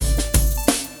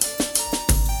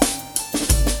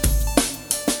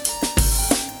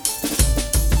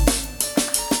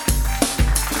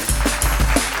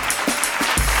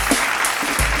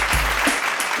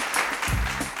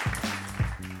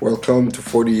Welcome to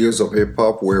 40 Years of Hip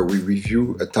Hop, where we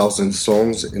review 1,000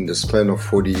 songs in the span of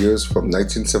 40 years from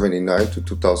 1979 to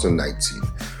 2019.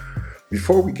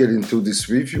 Before we get into this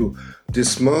review,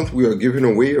 this month we are giving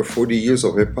away a 40 Years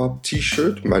of Hip Hop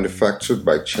t-shirt manufactured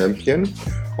by Champion.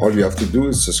 All you have to do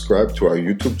is subscribe to our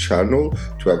YouTube channel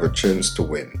to have a chance to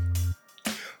win.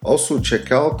 Also,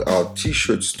 check out our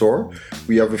t-shirt store.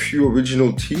 We have a few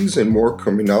original tees and more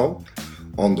coming out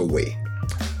on the way.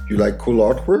 You like cool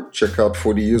artwork? Check out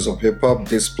 40 Years of Hip Hop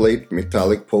displayed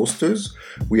metallic posters.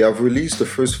 We have released the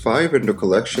first 5 and the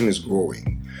collection is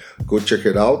growing. Go check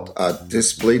it out at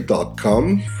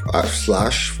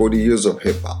display.com/40 Years of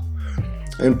Hip Hop.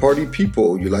 And party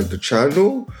people, you like the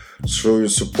channel? Show your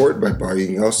support by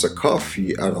buying us a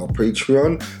coffee at our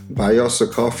Patreon,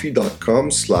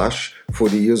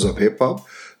 buyusacoffee.com/40 Years of Hip Hop.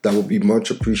 That will be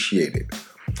much appreciated.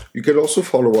 You can also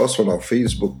follow us on our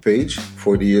Facebook page,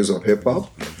 40 Years of Hip Hop,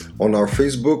 on our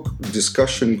Facebook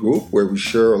discussion group where we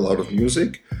share a lot of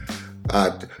music,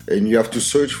 and you have to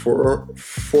search for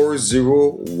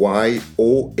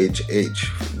 40YOHH.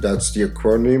 That's the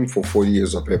acronym for 40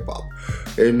 Years of Hip Hop.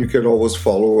 And you can always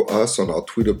follow us on our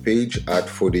Twitter page at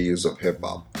 40 Years of Hip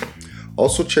Hop.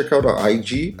 Also check out our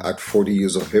IG at 40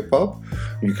 Years of Hip Hop.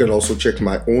 You can also check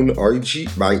my own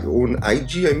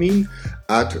IG,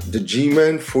 at the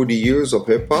G-Man 40 Years of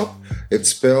Hip Hop.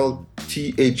 It's spelled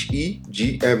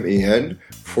THEGMAN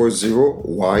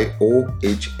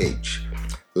 40YOHH.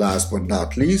 Last but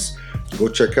not least, go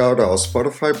check out our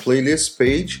Spotify playlist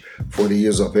page, 40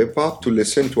 Years of Hip Hop, to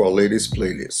listen to our latest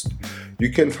playlist. You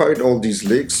can find all these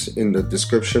links in the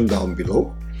description down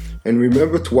below. And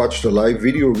remember to watch the live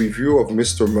video review of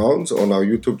Mr. Mounds on our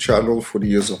YouTube channel, 40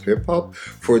 Years of Hip Hop,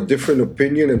 for a different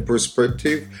opinion and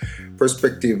perspective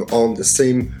on the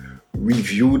same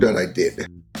review that I did.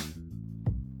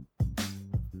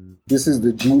 This is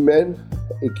the G-Man,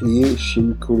 aka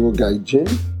Shinkuro Gaijin,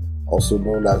 also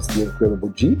known as the Incredible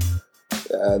G.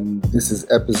 And this is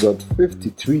episode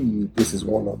 53. This is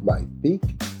one of my peak.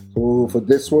 So for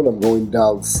this one, I'm going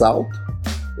down south.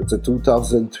 It's a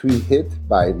 2003 hit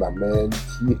by my man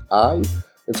T.I.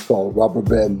 It's called Rubber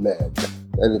Band Man,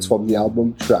 and it's from the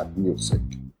album Trap Music.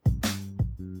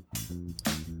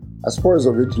 As far as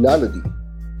originality,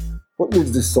 what makes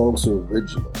this song so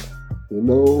original? You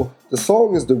know, the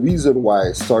song is the reason why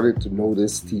I started to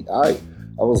notice T.I.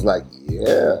 I was like,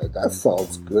 yeah, that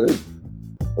sounds good.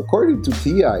 According to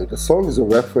T.I., the song is a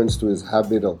reference to his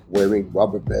habit of wearing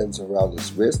rubber bands around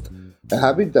his wrist, a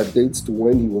habit that dates to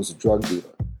when he was a drug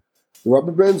dealer. The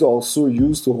rubber bands are also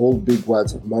used to hold big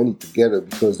wads of money together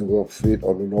because they won't fit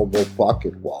on a normal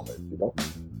pocket wallet, you know?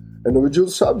 An original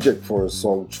subject for a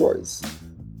song choice.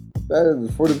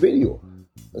 And for the video,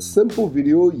 a simple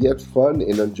video yet fun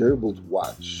and enjoyable to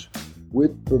watch,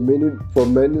 with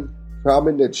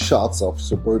prominent shots of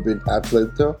suburban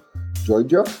Atlanta,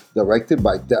 Georgia, directed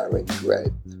by Darren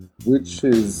Grant, this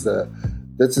is a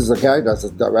guy that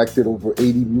has directed over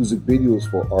 80 music videos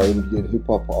for R&B and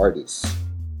hip-hop artists.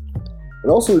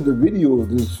 And also in the video,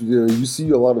 you see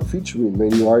a lot of featuring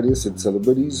many artists and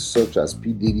celebrities such as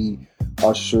P. Diddy,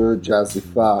 Usher, Jazzy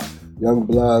Fa,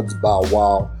 Youngbloods, Bow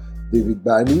Wow, David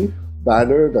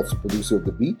Banner, that's the producer of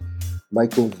the beat,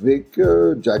 Michael Vick,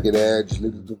 Jagged Edge,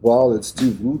 Little Duval, and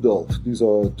Steve Rudolph. These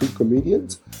are 2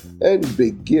 comedians, and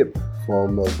Big Gip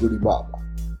from Goody Mama.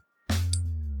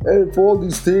 And for all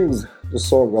these things, the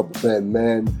song Rubber Band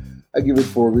Man, I give it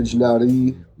for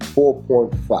originality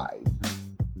 4.5.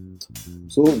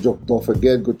 So don't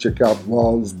forget, go check out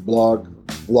Ron's blog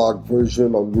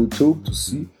version on YouTube to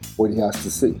see what he has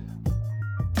to say.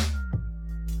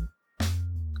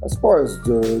 As far as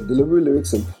the delivery,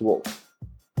 lyrics, and flow,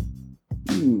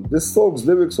 this song's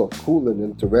lyrics are cool and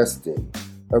interesting.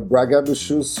 A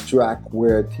braggadocious track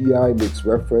where T.I. makes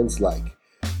reference like,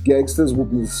 "Gangsters will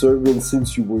be serving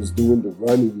since you was doing the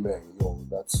running man." Yo,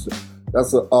 that's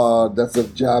a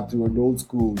jab to an old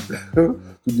school, to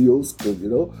the old school, you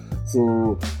know.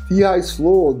 So T.I.'s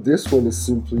flow on this one is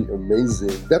simply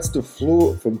amazing. That's the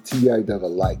flow from T.I. that I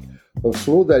like. A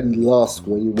flow that he lost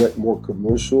when he went more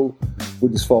commercial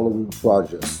with his following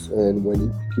projects and when he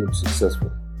became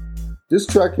successful. This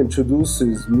track introduced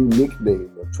his new nickname,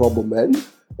 Trouble Man,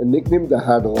 a nickname that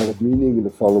had a lot of meaning in the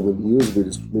following years with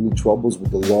his many troubles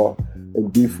with the law and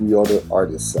beef with other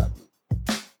artists.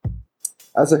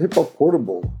 As a hip-hop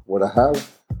portable, what I have,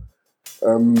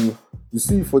 you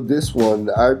see for this one,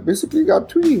 I basically got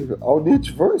 3. On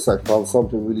each verse, I found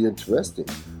something really interesting.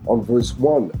 On verse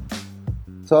 1,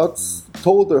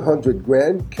 told 100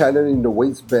 grand, cannon in the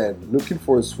waistband, looking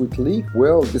for a sweet leak,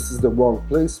 well, this is the wrong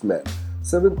place, man.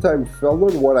 7-time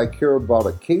felon, what I care about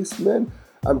a case, man.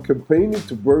 I'm campaigning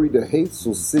to bury the hate,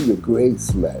 so say your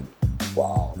grace, man.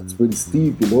 Wow, that's pretty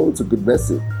steep, it's a good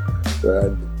message.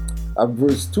 And at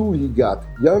verse 2, he got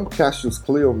young Cassius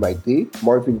Clay on my day,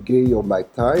 Marvin Gaye on my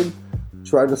time,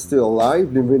 trying to stay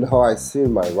alive, living how I say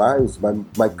in my rhymes.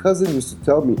 My cousin used to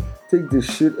tell me, take this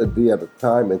shit a day at a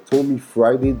time, and told me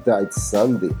Friday died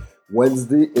Sunday.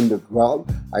 Wednesday in the ground,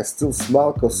 I still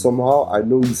smile because somehow I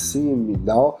know he's seeing me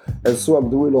now, and so I'm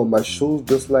doing all my shows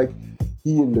just like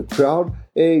he in the crowd.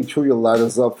 Hey, throw your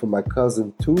lighters up for my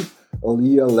cousin Tooth,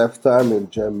 Aaliyah, Left Time,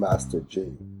 and Jam Master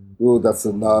J. Oh, that's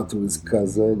a nod to his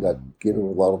cousin that gave him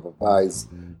a lot of advice.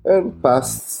 And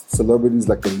past celebrities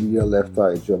like Aaliyah, Left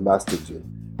Eye, and Jam Master J.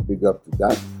 Big up to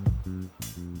that.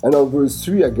 And on verse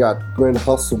 3, I got Grand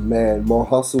Hustle Man, more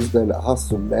hustles than a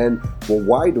hustle man. But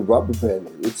why the rubber band?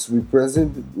 It's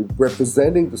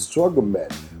representing the struggle man.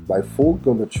 My folk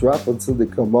gonna trap until they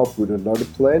come up with another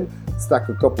plan. Stack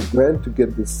a couple grand to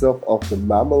get themselves off the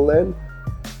mama land.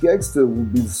 Gangster who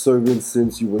been serving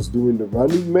since you was doing the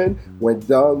running man. Went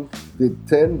down, did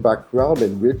 10, back round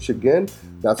and rich again.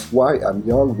 That's why I'm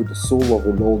young with the soul of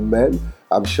an old man.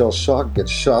 I'm shell shocked, get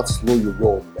shot, slow your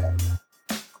roll, man.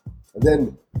 And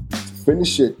then to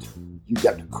finish it, you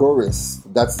got the chorus.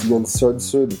 That's the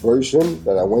uncensored version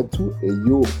that I went to. Hey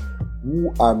yo,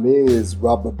 who am is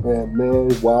rubber band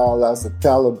man, wild as a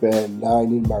Taliban. 9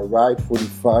 in my right,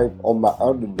 45 on my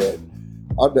other man.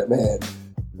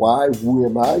 Why? Who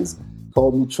am I?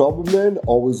 Call me trouble man,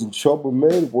 always in trouble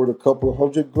man. Worth a couple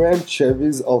 $100 grand,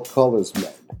 Chevys all colors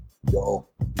man. Yo,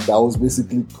 that was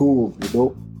basically cool,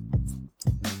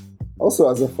 Also,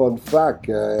 as a fun fact,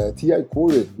 T.I.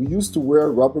 quoted, we used to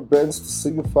wear rubber bands to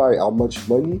signify how much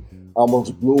money, how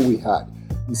much blow we had.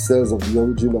 He says of the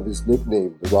origin of his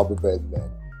nickname, the Rubber Band Man.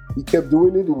 He kept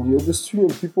doing it in the industry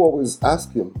and people always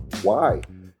ask him, why?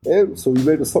 And so he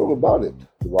made a song about it,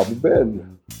 the Rubber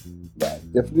Band. That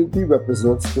definitely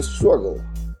represents the struggle.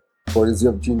 Courtesy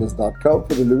of Genius.com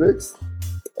for the lyrics.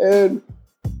 And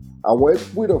I went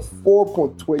with a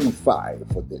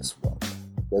 4.25 for this one.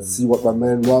 Let's see what my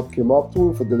man Rob came up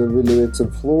to for delivery lyrics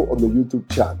and flow on the YouTube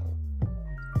channel.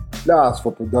 Now, as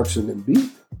for production and beat,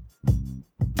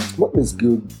 what makes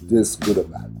this good or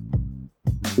bad?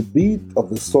 The beat of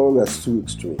the song has two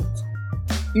extremes.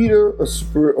 Either a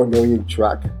super annoying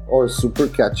track or a super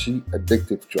catchy,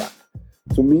 addictive track.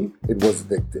 To me, it was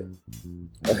addictive.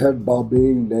 A head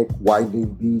bobbing, neck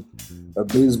winding beat, a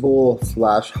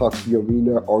baseball/hockey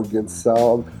arena organ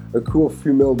sound, a cool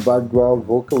female background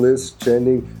vocalist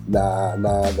chanting na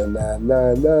na na na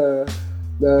na na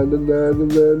na na na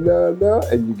na na na,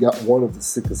 and you got one of the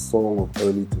sickest songs of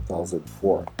early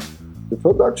 2004. The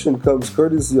production comes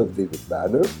courtesy of David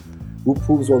Banner, who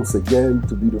proves once again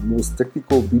to be the most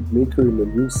technical beat maker in the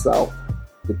New South.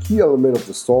 The key element of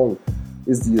the song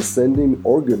is the ascending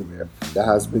organ riff that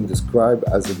has been described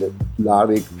as an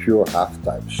hypnotic, pure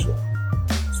halftime show.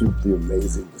 Simply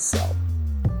amazing the sound.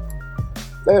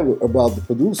 And about the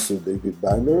producer, David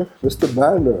Banner. Mr.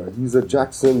 Banner, he's a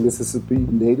Jackson, Mississippi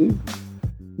native.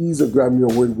 He's a Grammy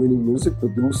Award-winning music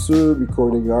producer,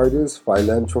 recording artist,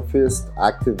 philanthropist,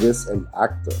 activist, and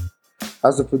actor.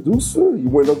 As a producer, he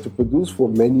went on to produce for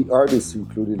many artists,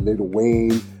 including Lil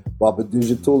Wayne, Baba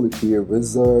Digital, aka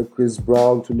RZA, Chris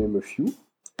Brown, to name a few.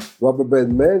 Rubber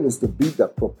Band Man is the beat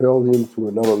that propelled him to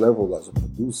another level as a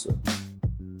producer.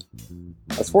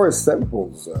 As far as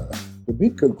samples, the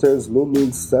beat contains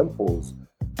no-name samples.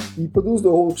 He produced the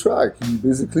whole track. He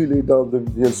basically laid down the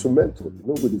instrumental,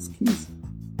 with his keys.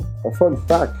 A fun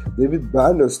fact, David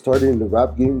Banner started in the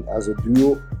rap game as a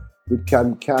duo with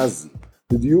Kamikaze.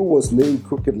 The duo was named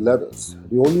Crooked Letters.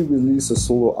 They only released a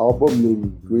solo album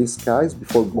named Grey Skies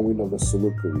before going on a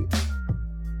solo career.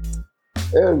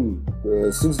 And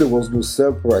since there was no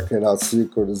sample, I cannot see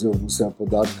courtesy of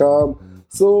sample.com.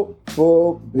 So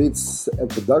for beats and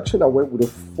production, I went with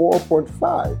a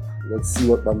 4.5. Let's see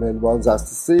what my man Ron has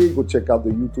to say. Go check out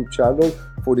the YouTube channel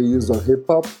for the years on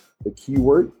hip-hop, the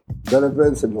keyword,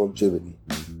 relevance, and longevity.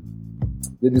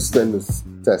 Did it stand the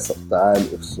test of time?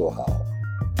 If so, how?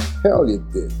 Hell, it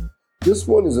did. This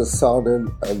one is a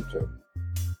southern anthem.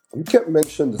 You can't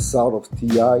mention the sound of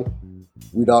T.I.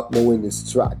 without knowing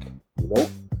his track,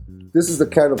 This is the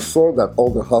kind of song that all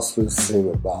the hustlers sing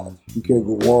about. You can't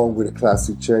go wrong with a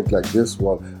classic chant like this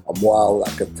one, I'm wild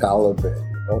like a Taliban,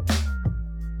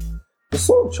 The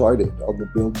song charted on the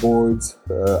billboards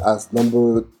as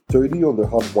number 30 on the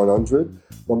Hot 100,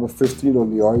 number 15 on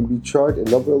the R&B chart,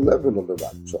 and number 11 on the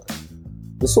rap chart.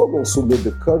 The song also made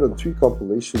the cut on 3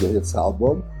 compilation hits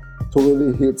album,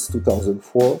 Totally Hits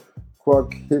 2004,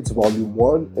 Crunk Hits Volume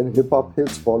 1, and Hip Hop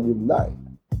Hits Volume 9.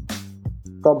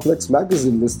 Complex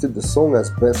Magazine listed the song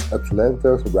as best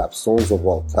Atlanta rap songs of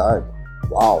all time.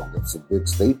 Wow, that's a big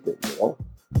statement,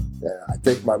 Yeah,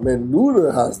 think my man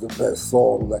Luda has the best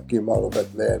song that came out of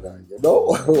Atlanta, you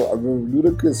know? I'm a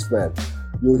Ludacris fan.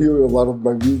 You'll hear a lot of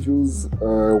my reviews,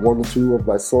 one or two of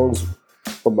my songs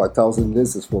from my 1,000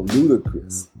 list is from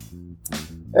Ludacris.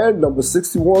 And number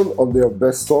 61 on their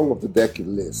best song of the decade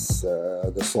list,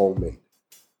 the song Made.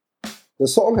 The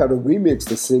song had a remix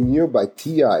the same year by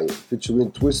T.I.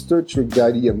 featuring Twister, Trick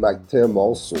Daddy, and Mike Tim,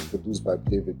 also produced by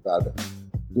David Banner.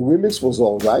 The remix was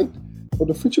alright, but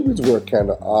the featurings were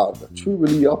kinda odd, two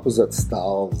really opposite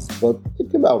styles, but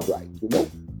it came out right, you know?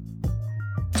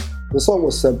 The song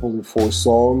was sampled in 4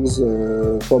 songs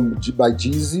by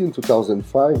Jeezy in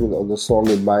 2005 on the song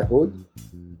In My Hood,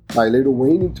 by Lil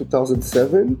Wayne in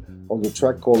 2007 on the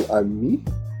track called I'm Me,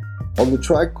 on the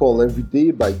track called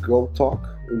Everyday by Girl Talk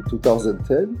in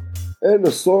 2010, and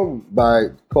a song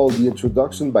called The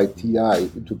Introduction by T.I.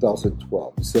 in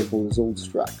 2012. He sampled his old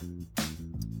track.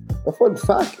 A fun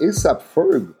fact, A$AP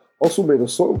Ferg also made a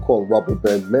song called Rubber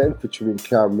Band Man featuring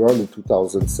Cameron in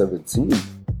 2017.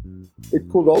 It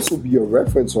could also be a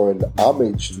reference or an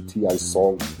homage to T.I.'s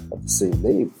song of the same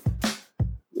name.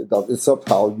 It's up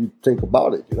how you think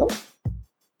about it, you know?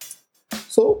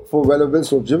 So, for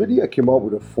relevance longevity, I came out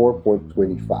with a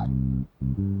 4.25.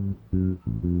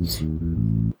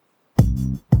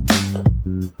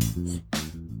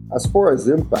 As far as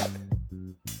impact,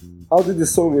 how did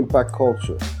this song impact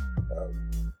culture?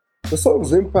 The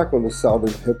song's impact on the South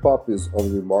and hip-hop is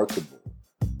unremarkable.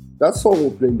 That song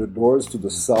opened the doors to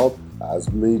the South as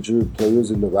major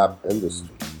players in the rap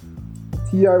industry.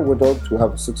 T.I. went on to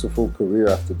have a successful career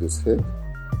after this hit.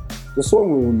 The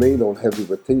song will remain on heavy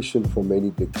rotation for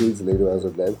many decades later as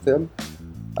an anthem.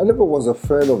 I never was a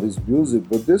fan of his music,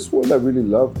 but this one I really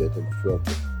loved it and felt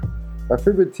it. My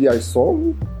favorite T.I.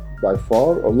 song, by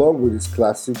far, along with his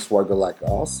classic Swagger Like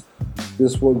Us.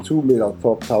 This one too made our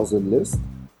top 1,000 list.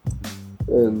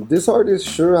 And this artist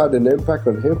sure had an impact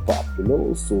on hip-hop, you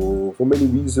know, so for many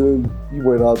reasons, he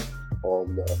went out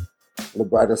on the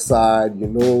brighter side, you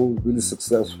know, really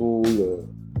successful. He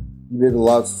made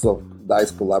lots of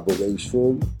nice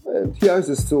collaboration, and T.I.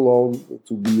 is still on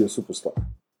to be a superstar.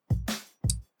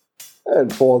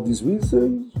 And for all these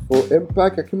reasons, for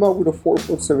impact, I came out with a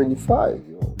 4.75,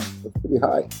 you know, that's pretty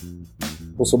high.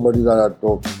 For somebody that I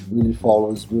don't really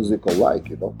follow his music or like,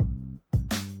 you know.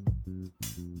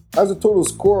 As a total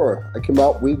score, I came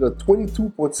out with a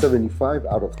 22.75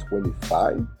 out of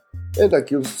 25, and that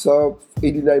gives up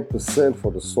 89%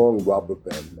 for the song Rubber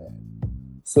Band Man.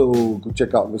 So go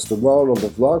check out Mr. Ron on the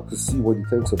vlog to see what he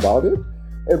thinks about it.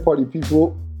 And party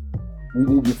people, we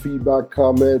need your feedback,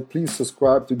 comment. Please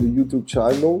subscribe to the YouTube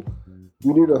channel.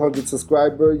 We need 100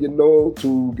 subscribers, you know,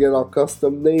 to get our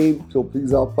custom name, so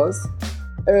please help us.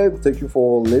 And thank you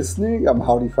for listening. I'm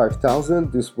Howdy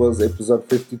 5000. This was episode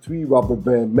 53, Rubber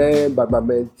Band Man by my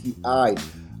man T.I.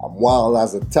 I'm wild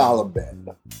as a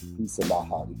Taliban. Peace and my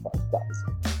Howdy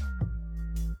 5000.